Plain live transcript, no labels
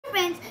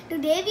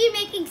Today we're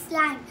making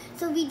slime.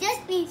 So we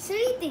just need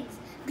three things: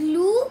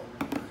 glue,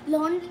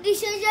 laundry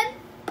detergent,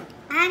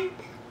 and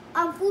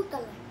food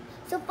color.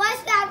 So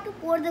first we have to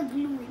pour the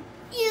glue in.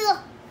 Ew,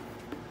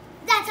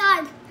 that's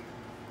hard.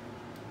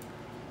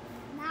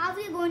 Now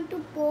we're going to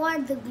pour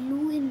the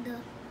glue in the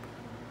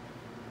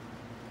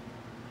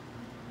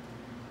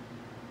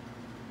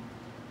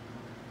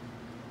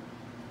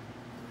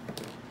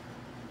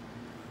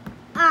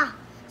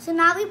So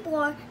now we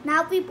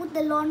put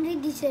the laundry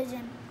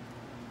detergent.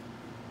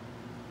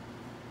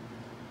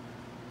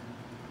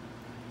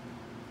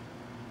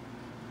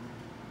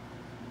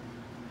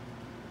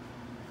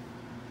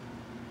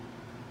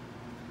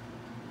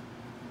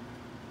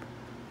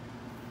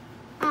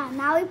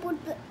 Now we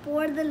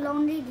pour the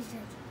laundry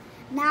detergent.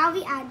 Now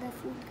we add the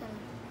food color.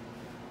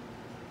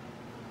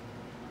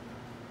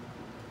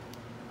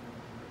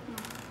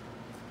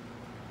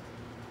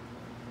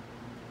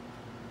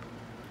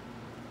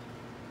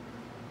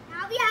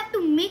 Now we have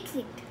to mix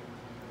it.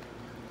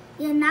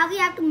 Yeah, now we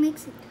have to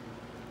mix it.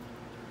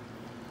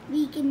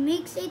 We can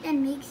mix it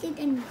and mix it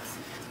and mix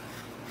it.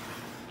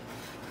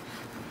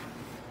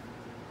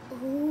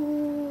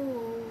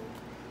 Oh.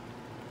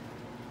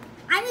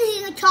 I'm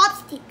using a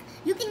chopstick.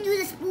 You can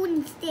use a spoon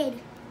instead.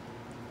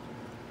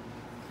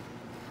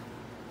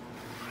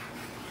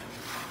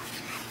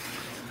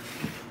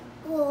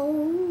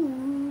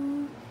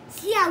 Oh,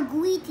 see how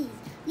gooey it is.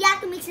 We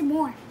have to mix it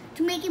more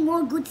to make it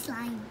more good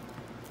slime.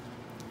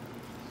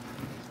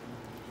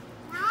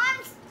 Now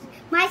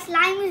my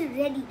slime is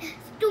ready.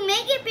 To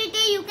make it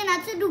pretty, you can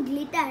also do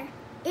glitter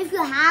if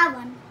you have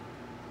one.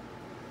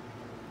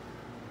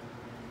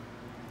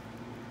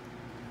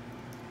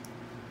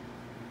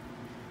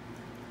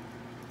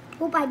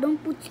 Hope I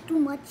don't put too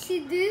much. See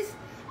this?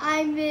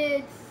 I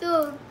made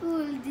so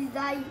cool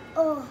design.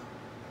 Oh,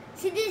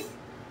 see this?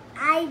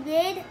 I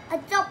made a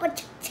chopper.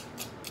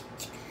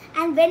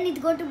 And when it's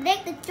going to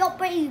break, the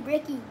chopper is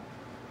breaking.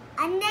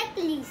 A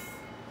necklace.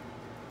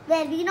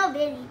 Where we know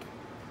where it.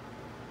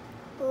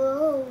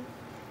 Oh,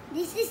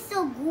 this is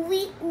so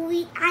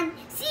gooey, and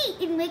see,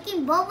 it's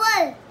making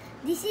bubble.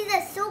 This is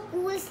a so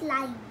cool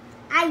slime.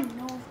 I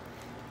know.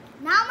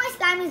 Now my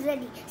slime is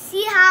ready.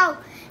 See how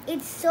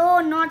it's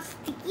so not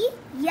sticky?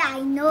 Yeah, I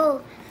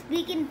know.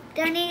 We can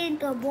turn it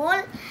into a ball,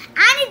 and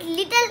it's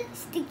little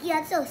sticky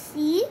also.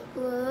 See?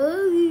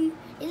 Oh,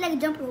 it's like a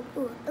jump rope.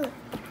 Oh.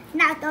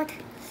 Now I thought,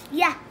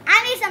 yeah,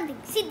 I made something.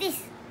 See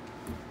this?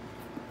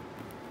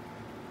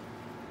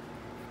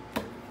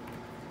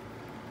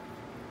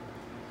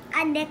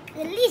 A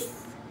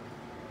necklace,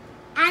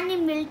 and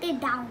it melted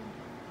down.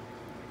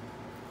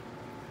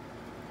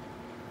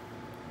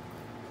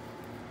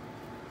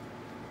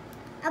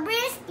 A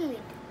bracelet.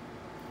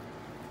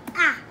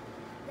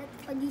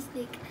 That's funny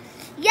snake.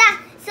 Yeah,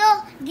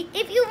 so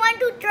if you want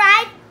to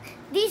try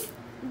this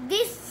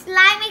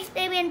slime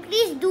experiment,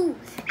 please do.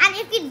 And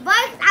if it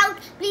works out,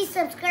 please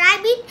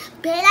subscribe it,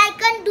 bell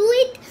icon, do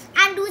it,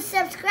 and do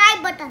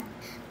subscribe button.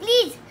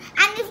 Please.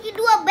 And if you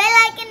do a bell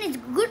icon, it's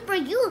good for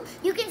you.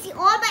 You can see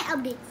all my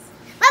updates.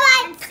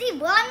 Bye-bye. And see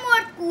one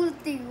more cool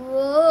thing.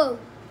 Whoa.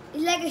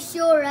 It's like a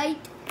show, right?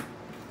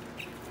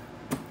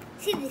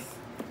 See this.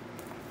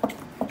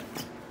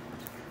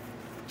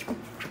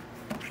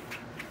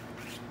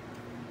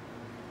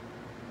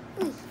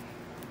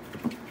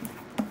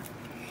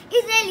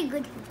 It's really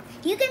good.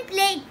 You can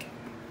play it.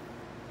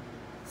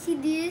 See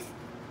this?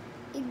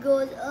 It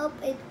goes up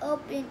and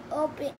up and up and